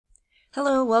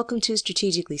Hello, welcome to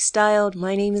Strategically Styled.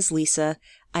 My name is Lisa.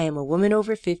 I am a woman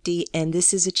over 50, and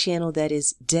this is a channel that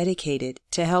is dedicated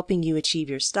to helping you achieve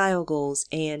your style goals.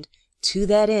 And to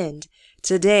that end,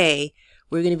 today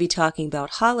we're going to be talking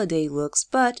about holiday looks,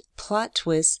 but plot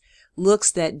twists, looks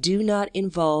that do not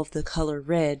involve the color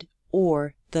red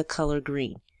or the color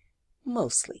green,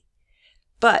 mostly.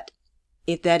 But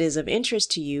if that is of interest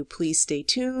to you, please stay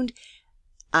tuned.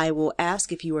 I will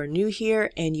ask if you are new here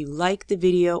and you like the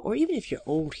video, or even if you're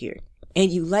old here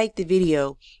and you like the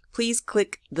video, please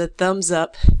click the thumbs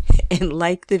up and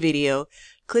like the video.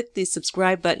 Click the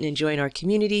subscribe button and join our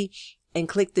community, and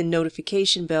click the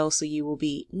notification bell so you will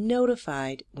be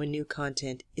notified when new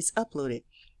content is uploaded.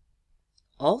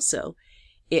 Also,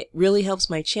 it really helps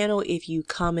my channel if you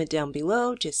comment down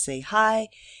below, just say hi,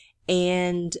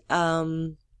 and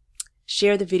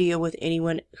share the video with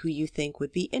anyone who you think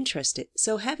would be interested.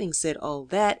 So having said all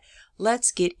that,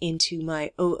 let's get into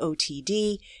my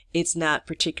OOTD. It's not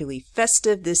particularly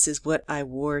festive. This is what I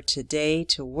wore today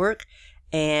to work,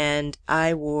 and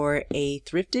I wore a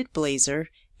thrifted blazer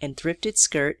and thrifted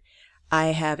skirt. I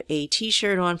have a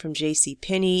t-shirt on from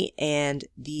JCPenney, and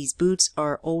these boots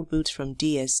are old boots from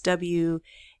DSW,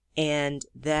 and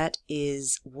that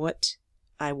is what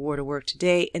I wore to work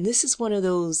today. And this is one of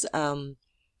those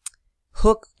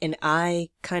hook and eye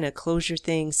kind of closure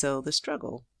thing, so the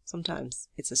struggle, sometimes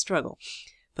it's a struggle,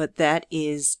 but that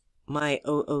is my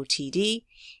OOTD.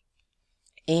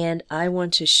 And I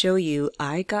want to show you,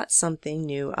 I got something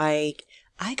new. I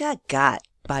got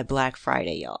by Black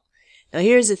Friday, y'all. Now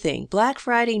here's the thing, Black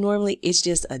Friday normally it's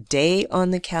just a day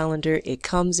on the calendar. It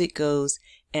comes, it goes,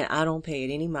 and I don't pay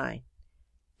it any mind.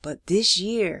 But this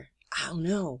year, I don't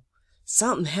know,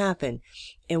 something happened.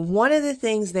 And one of the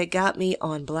things that got me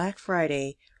on Black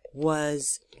Friday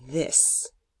was this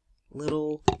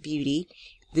little beauty.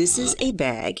 This is a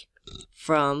bag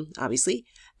from, obviously,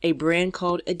 a brand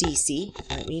called Adisi.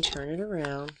 Let me turn it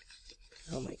around.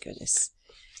 Oh my goodness.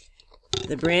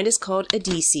 The brand is called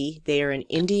Adisi. They are an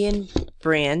Indian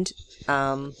brand.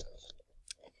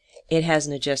 It has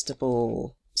an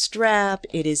adjustable strap.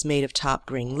 It is made of top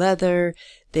grain leather.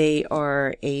 They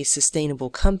are a sustainable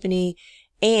company,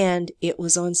 and it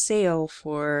was on sale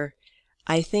for,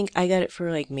 I think I got it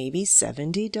for like maybe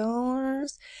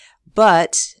 $70,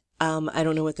 but I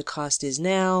don't know what the cost is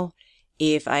now.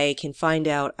 If I can find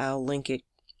out, I'll link it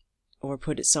or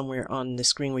put it somewhere on the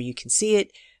screen where you can see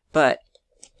it. But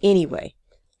anyway,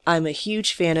 I'm a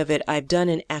huge fan of it. I've done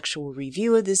an actual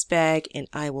review of this bag, and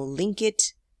I will link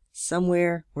it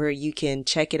somewhere where you can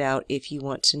check it out if you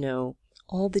want to know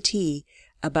all the tea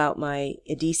about my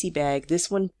Adisi bag.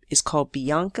 This one is called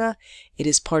Bianca. It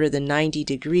is part of the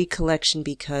 90-degree collection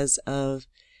because of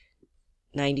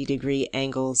 90-degree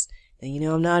angles. And you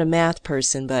know, I'm not a math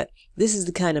person, but this is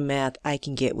the kind of math I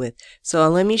can get with. So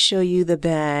let me show you the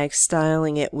bag,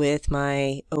 styling it with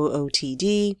my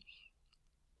OOTD.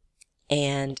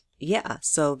 And yeah,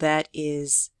 so that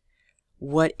is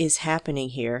what is happening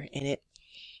here. And it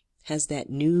has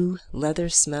that new leather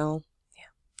smell. Yeah.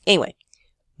 Anyway,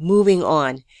 moving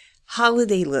on.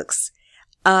 Holiday looks.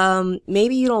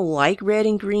 Maybe you don't like red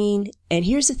and green. And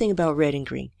here's the thing about red and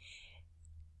green.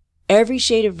 Every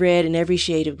shade of red and every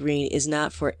shade of green is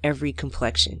not for every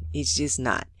complexion. It's just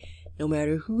not. No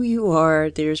matter who you are,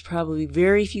 there's probably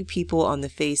very few people on the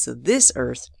face of this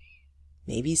earth,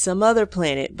 maybe some other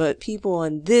planet, but people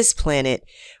on this planet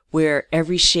where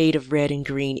every shade of red and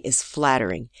green is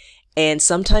flattering. And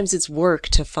sometimes it's work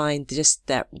to find just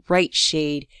that right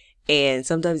shade, and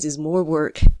sometimes it's more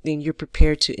work than you're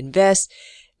prepared to invest.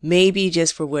 Maybe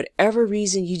just for whatever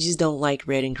reason you just don't like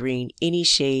red and green, any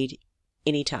shade,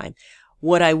 anytime.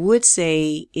 What I would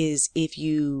say is, if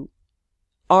you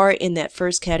are in that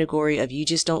first category of you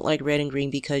just don't like red and green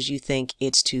because you think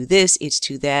it's too this, it's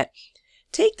too that,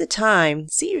 take the time,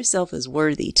 see yourself as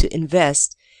worthy to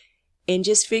invest in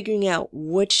just figuring out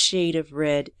which shade of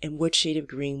red and which shade of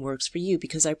green works for you,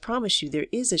 because I promise you there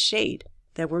is a shade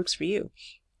that works for you.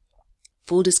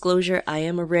 Full disclosure, I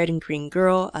am a red and green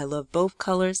girl. I love both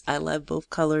colors. I love both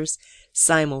colors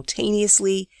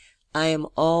simultaneously. I am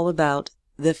all about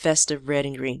the festive red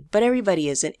and green, but everybody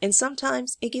isn't, and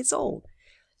sometimes it gets old.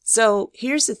 So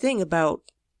here's the thing about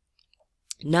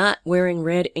not wearing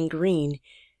red and green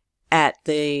at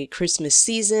the Christmas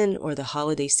season or the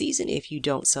holiday season, if you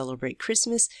don't celebrate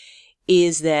Christmas,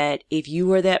 is that if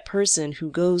you are that person who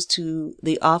goes to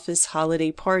the office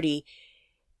holiday party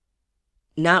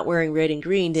not wearing red and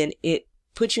green, then it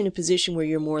puts you in a position where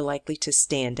you're more likely to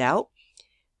stand out,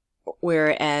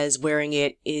 whereas wearing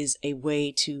it is a way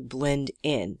to blend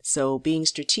in. So being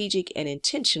strategic and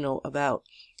intentional about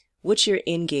what's your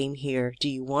end game here. Do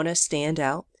you want to stand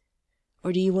out?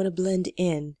 or do you want to blend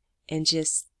in and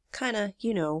just kind of,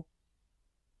 you know,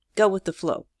 go with the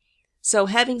flow? So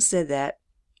having said that,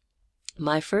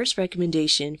 my first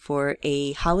recommendation for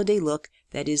a holiday look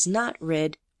that is not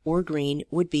red or green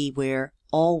would be wear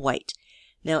all white.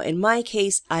 Now in my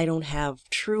case, I don't have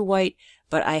true white,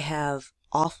 but I have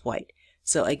off-white.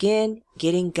 So again,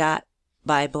 getting got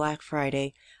by Black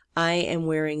Friday, I am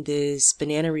wearing this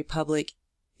Banana Republic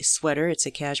sweater. It's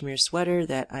a cashmere sweater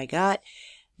that I got.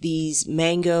 These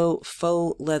mango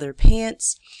faux leather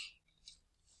pants,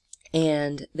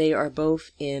 and they are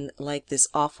both in like this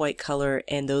off-white color,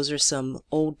 and those are some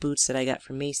old boots that I got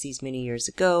from Macy's many years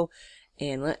ago.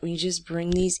 And let me just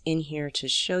bring these in here to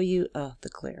show you the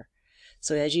glare.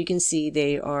 So as you can see,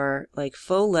 they are like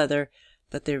faux leather,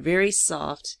 but they're very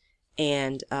soft,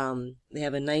 and they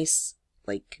have a nice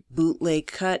like bootleg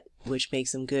cut, which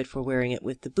makes them good for wearing it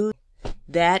with the boot.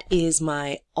 That is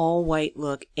my all white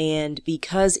look, and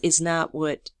because it's not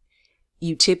what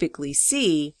you typically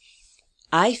see,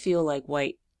 I feel like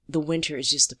the winter is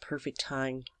just the perfect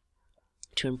time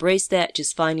to embrace that,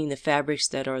 just finding the fabrics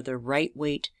that are the right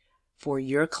weight for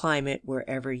your climate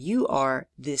wherever you are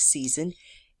this season.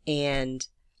 And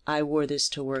I wore this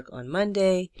to work on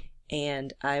Monday,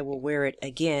 and I will wear it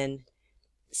again,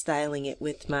 styling it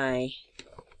with my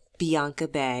Bianca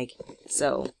bag.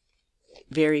 So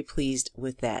very pleased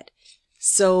with that.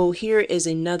 So here is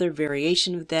another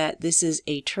variation of that. This is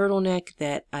a turtleneck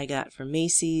that I got from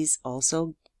Macy's,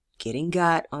 also getting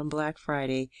got on Black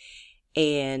Friday,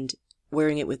 and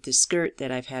wearing it with the skirt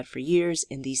that I've had for years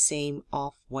and these same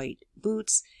off-white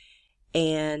boots.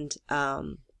 And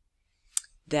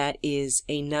that is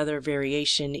another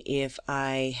variation if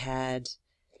I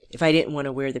didn't want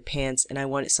to wear the pants and I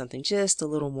wanted something just a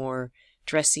little more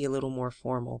dressy, a little more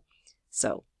formal.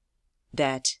 So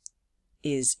that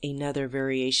is another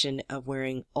variation of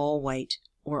wearing all white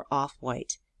or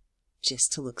off-white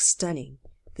just to look stunning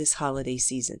this holiday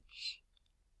season.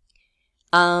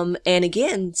 And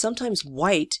again, sometimes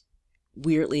white,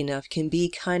 weirdly enough, can be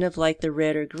kind of like the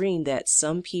red or green that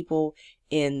some people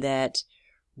in that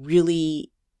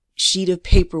really sheet of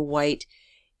paper white,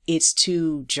 it's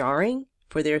too jarring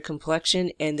for their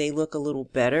complexion, and they look a little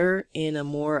better in a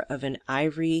more of an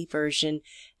ivory version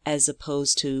as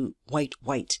opposed to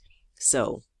white.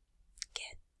 So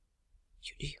again,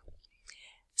 you do.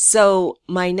 So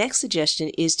my next suggestion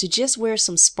is to just wear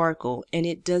some sparkle, and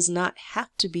it does not have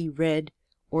to be red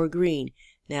or green.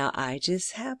 Now I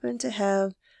just happen to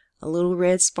have a little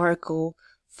red sparkle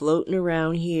floating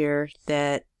around here,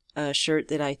 that shirt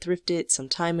that I thrifted some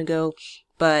time ago,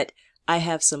 but I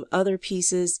have some other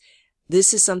pieces.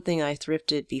 This is something I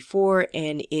thrifted before,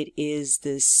 and it is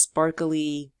this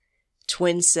sparkly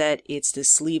twin set. It's the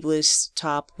sleeveless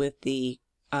top with the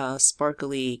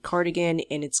sparkly cardigan,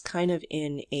 and it's kind of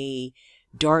in a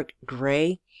dark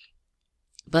gray,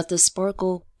 but the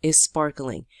sparkle is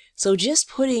sparkling. So just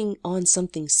putting on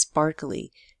something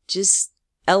sparkly just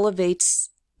elevates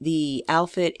the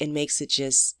outfit and makes it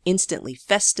just instantly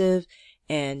festive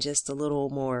and just a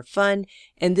little more fun.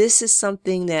 And this is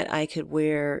something that I could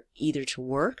wear either to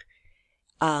work,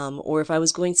 or if I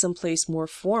was going someplace more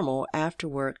formal after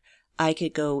work, I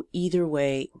could go either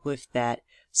way with that.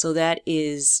 So that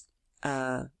is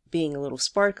being a little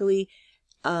sparkly.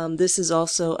 This is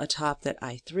also a top that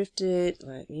I thrifted.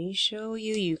 Let me show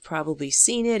you. You've probably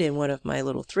seen it in one of my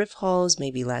little thrift hauls,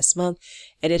 maybe last month.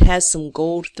 And it has some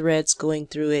gold threads going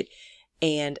through it.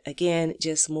 And again,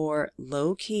 just more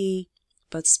low-key,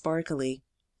 but sparkly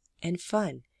and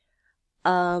fun.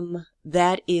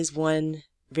 That is one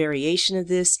variation of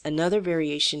this. Another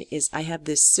variation is I have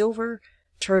this silver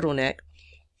turtleneck,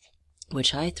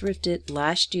 which I thrifted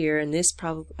last year, and this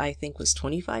probably I think was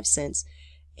 25 cents.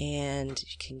 And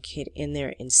you can get in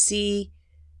there and see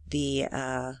the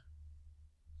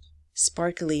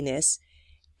sparkliness.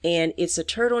 And it's a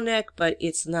turtleneck, but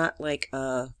it's not like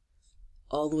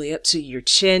all the way up to your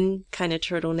chin kind of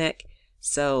turtleneck.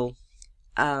 So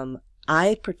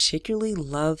I particularly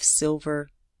love silver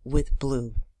with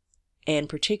blue, and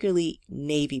particularly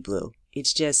navy blue.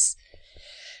 It's just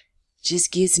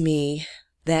gives me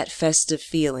that festive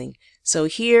feeling. So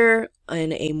here,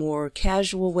 in a more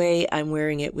casual way, I'm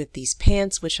wearing it with these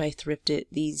pants, which I thrifted.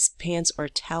 These pants are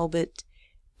Talbot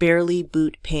Barely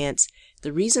Boot pants.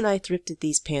 The reason I thrifted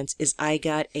these pants is I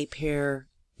got a pair,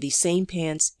 the same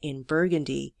pants in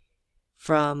burgundy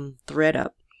from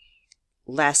thredUP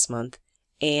last month,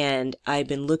 and I've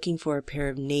been looking for a pair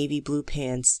of navy blue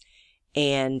pants,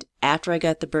 and after I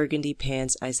got the burgundy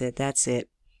pants, I said, that's it.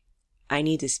 I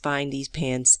need to find these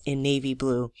pants in navy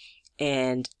blue.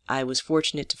 And I was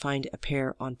fortunate to find a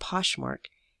pair on Poshmark,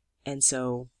 and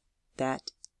so that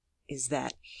is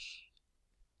that.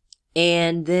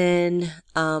 And then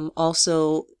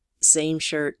also same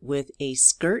shirt with a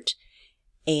skirt,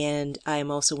 and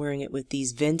I'm also wearing it with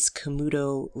these Vince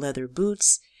Camuto leather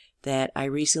boots that I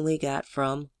recently got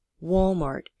from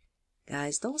Walmart.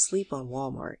 Guys, don't sleep on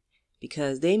Walmart,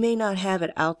 because they may not have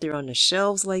it out there on the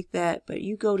shelves like that, but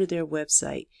you go to their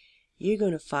website, you're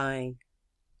going to find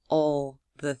all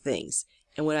the things.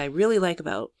 And what I really like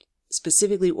about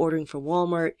specifically ordering from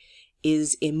Walmart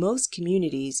is in most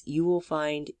communities you will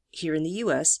find here in the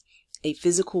US a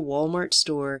physical Walmart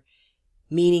store,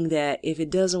 meaning that if it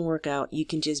doesn't work out, you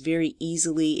can just very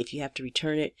easily, if you have to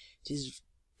return it, just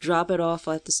drop it off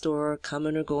at the store,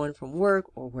 coming or going from work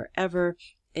or wherever,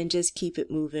 and just keep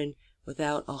it moving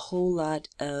without a whole lot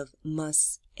of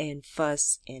muss and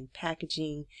fuss and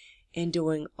packaging and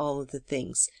doing all of the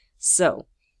things. So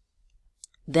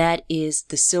that is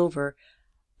the silver.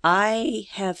 I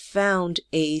have found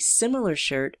a similar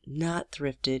shirt, not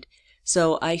thrifted,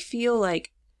 so I feel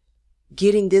like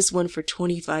getting this one for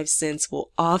 25 cents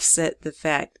will offset the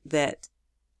fact that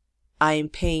I am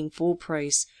paying full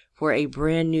price for a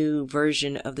brand new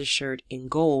version of the shirt in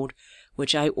gold,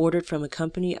 which I ordered from a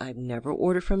company I've never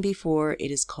ordered from before.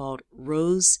 It is called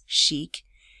Rose Chic.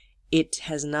 It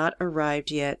has not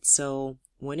arrived yet, so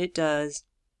when it does,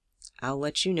 I'll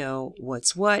let you know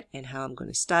what's what and how I'm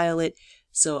going to style it.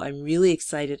 So I'm really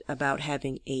excited about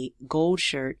having a gold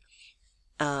shirt,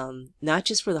 not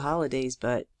just for the holidays,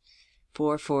 but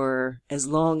for as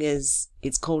long as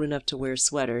it's cold enough to wear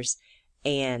sweaters.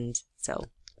 And so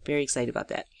very excited about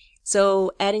that.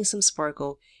 So adding some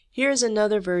sparkle. Here's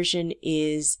another version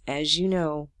is, as you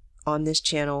know, on this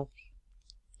channel,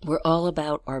 we're all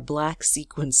about our black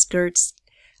sequin skirts.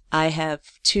 I have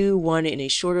two, one in a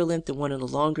shorter length and one in a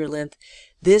longer length.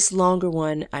 This longer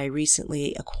one I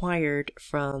recently acquired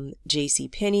from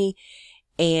JCPenney,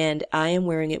 and I am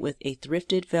wearing it with a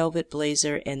thrifted velvet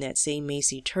blazer and that same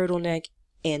Macy turtleneck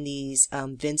and these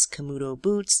Vince Camuto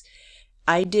boots.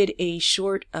 I did a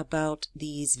short about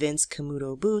these Vince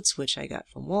Camuto boots, which I got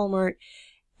from Walmart.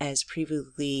 As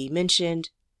previously mentioned,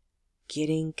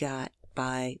 getting got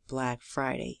by Black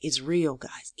Friday. It's real,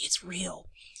 guys. It's real.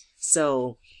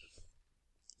 So,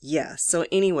 yeah. So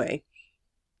anyway,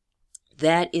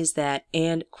 that is that.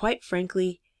 And quite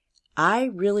frankly,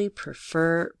 I really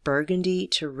prefer burgundy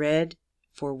to red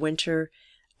for winter.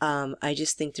 I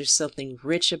just think there's something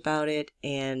rich about it,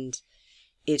 and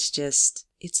it's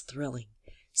thrilling.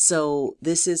 So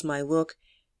this is my look.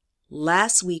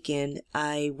 Last weekend,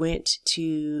 I went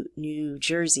to New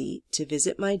Jersey to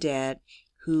visit my dad,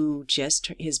 who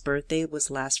his birthday was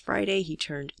last Friday. He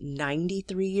turned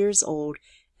 93 years old,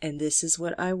 and this is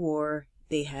what I wore.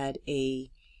 They had a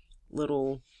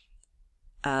little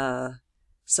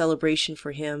celebration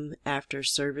for him after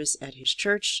service at his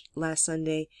church last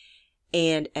Sunday,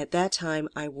 and at that time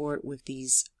I wore it with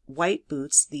these white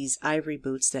boots, these ivory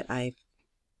boots that I've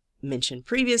mentioned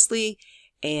previously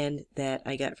and that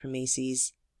I got from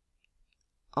Macy's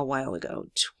a while ago,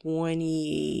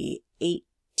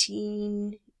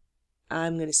 2018.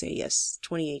 I'm going to say yes,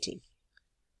 2018.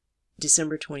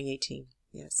 December 2018.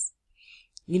 Yes.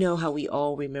 You know how we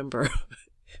all remember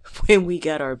when we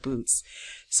got our boots.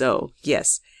 So,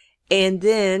 yes. And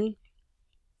then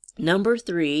number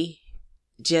 3,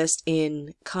 just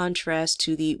in contrast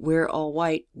to the wear all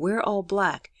white, wear all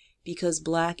black, because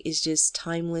black is just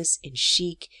timeless and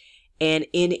chic, and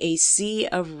in a sea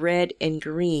of red and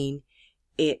green,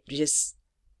 it just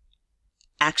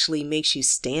actually makes you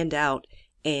stand out,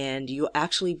 and you'll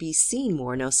actually be seen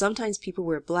more. Now, sometimes people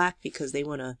wear black because they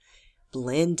want to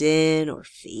blend in or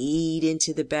fade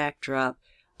into the backdrop,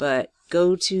 but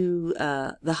go to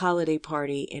the holiday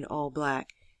party in all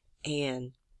black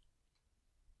and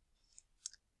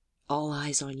all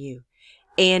eyes on you.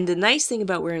 And the nice thing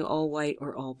about wearing all white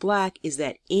or all black is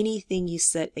that anything you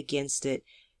set against it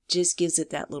just gives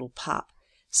it that little pop.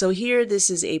 So here, this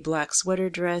is a black sweater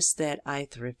dress that I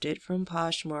thrifted from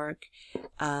Poshmark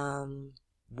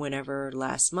whenever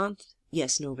last month.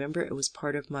 Yes, November. It was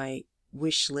part of my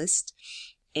wish list,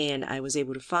 and I was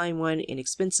able to find one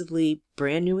inexpensively,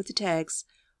 brand new with the tags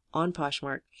on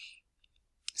Poshmark.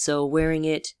 So wearing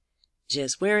it,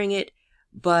 just wearing it.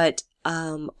 But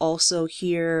also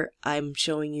here I'm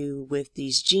showing you with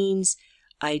these jeans.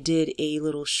 I did a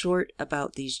little short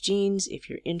about these jeans if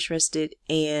you're interested,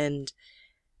 and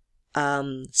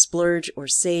splurge or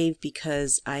save,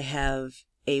 because I have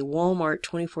a Walmart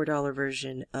 $24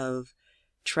 version of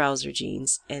trouser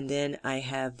jeans, and then I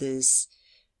have this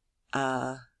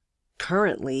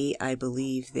currently I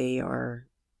believe they are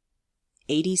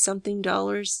 $80 something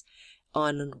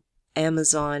on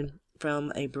Amazon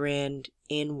from a brand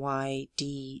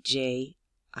NYDJ,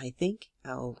 I think.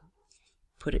 I'll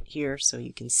put it here so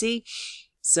you can see.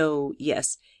 So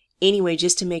yes, anyway,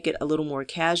 just to make it a little more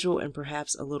casual and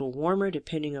perhaps a little warmer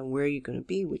depending on where you're going to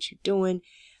be, what you're doing,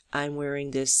 I'm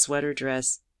wearing this sweater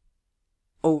dress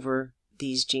over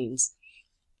these jeans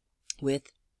with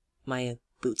my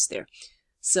boots there.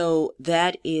 So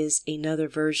that is another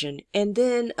version. And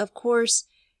then of course,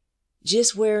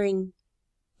 just wearing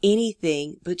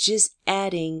anything, but just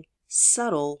adding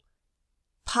subtle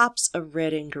pops of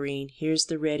red and green. Here's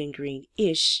the red and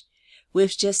green-ish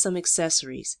with just some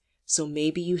accessories. So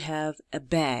maybe you have a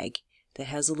bag that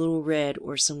has a little red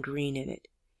or some green in it.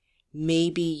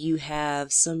 Maybe you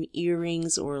have some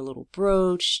earrings or a little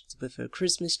brooch with a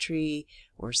Christmas tree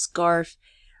or scarf,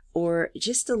 or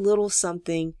just a little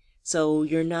something so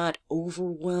you're not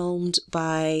overwhelmed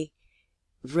by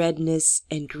redness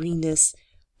and greenness,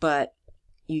 but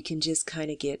you can just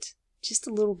kind of get just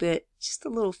a little bit, just a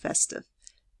little festive.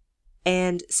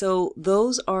 And so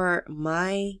those are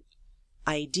my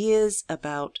ideas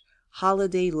about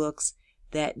holiday looks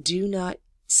that do not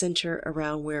center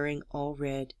around wearing all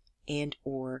red and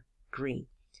or green.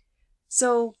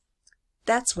 So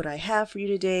that's what I have for you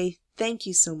today. Thank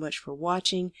you so much for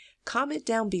watching. Comment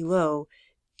down below,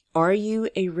 are you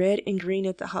a red and green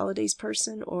at the holidays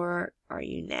person, or are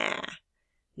you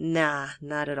nah,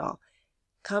 not at all?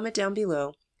 Comment down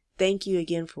below. Thank you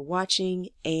again for watching,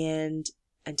 and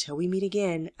until we meet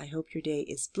again, I hope your day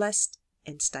is blessed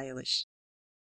and stylish.